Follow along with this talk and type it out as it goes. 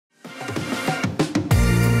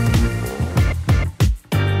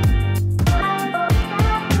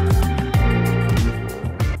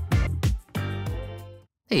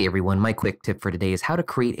Hey everyone, my quick tip for today is how to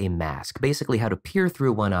create a mask, basically how to peer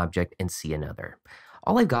through one object and see another.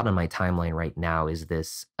 All I've got on my timeline right now is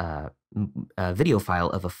this video file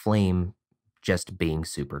of a flame just being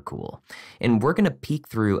super cool. And we're going to peek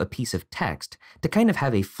through a piece of text to kind of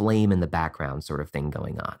have a flame in the background sort of thing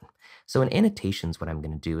going on. So in annotations, what I'm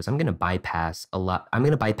going to do is I'm going to bypass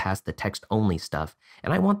the text only stuff,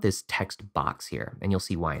 and I want this text box here, and you'll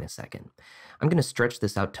see why in a second. I'm going to stretch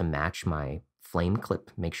this out to match my flame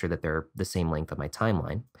clip, make sure that they're the same length of my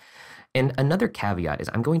timeline. And another caveat is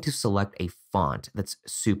I'm going to select a font that's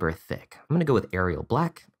super thick. I'm going to go with Arial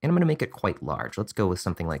Black, and I'm going to make it quite large. Let's go with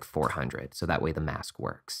something like 400, so that way the mask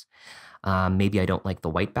works. Maybe I don't like the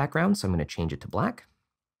white background, so I'm going to change it to black.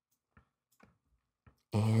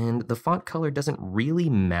 And the font color doesn't really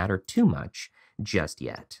matter too much just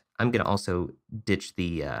yet. I'm going to also ditch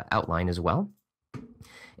the outline as well.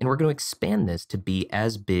 And we're going to expand this to be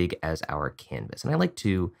as big as our canvas. And I like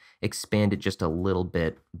to expand it just a little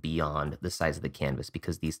bit beyond the size of the canvas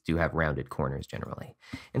because these do have rounded corners generally.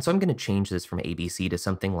 And so I'm going to change this from ABC to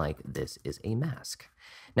something like this is a mask.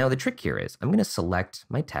 Now the trick here is I'm going to select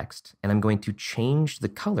my text and I'm going to change the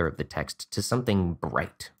color of the text to something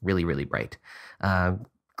bright, really, really bright.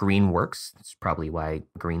 Green works. That's probably why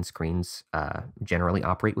green screens generally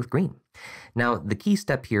operate with green. Now, the key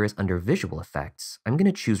step here is under visual effects. I'm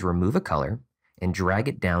going to choose remove a color and drag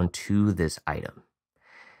it down to this item.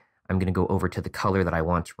 I'm going to go over to the color that I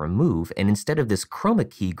want to remove. And instead of this chroma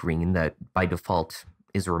key green that by default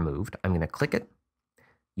is removed, I'm going to click it,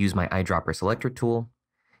 use my eyedropper selector tool,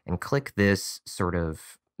 and click this sort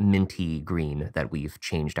of minty green that we've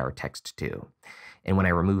changed our text to. And when I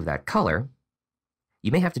remove that color,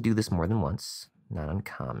 you may have to do this more than once, not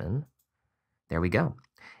uncommon. There we go.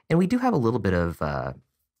 And we do have a little bit of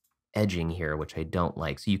edging here, which I don't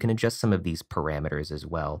like. So you can adjust some of these parameters as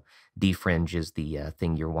well. Defringe is the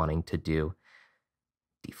thing you're wanting to do.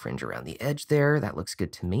 Defringe around the edge there. That looks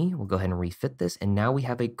good to me. We'll go ahead and refit this. And now we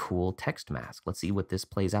have a cool text mask. Let's see what this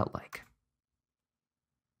plays out like.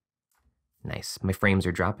 Nice. My frames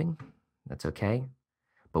are dropping. That's okay.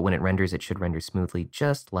 But when it renders, it should render smoothly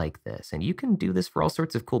just like this. And you can do this for all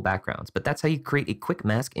sorts of cool backgrounds, but that's how you create a quick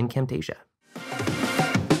mask in Camtasia.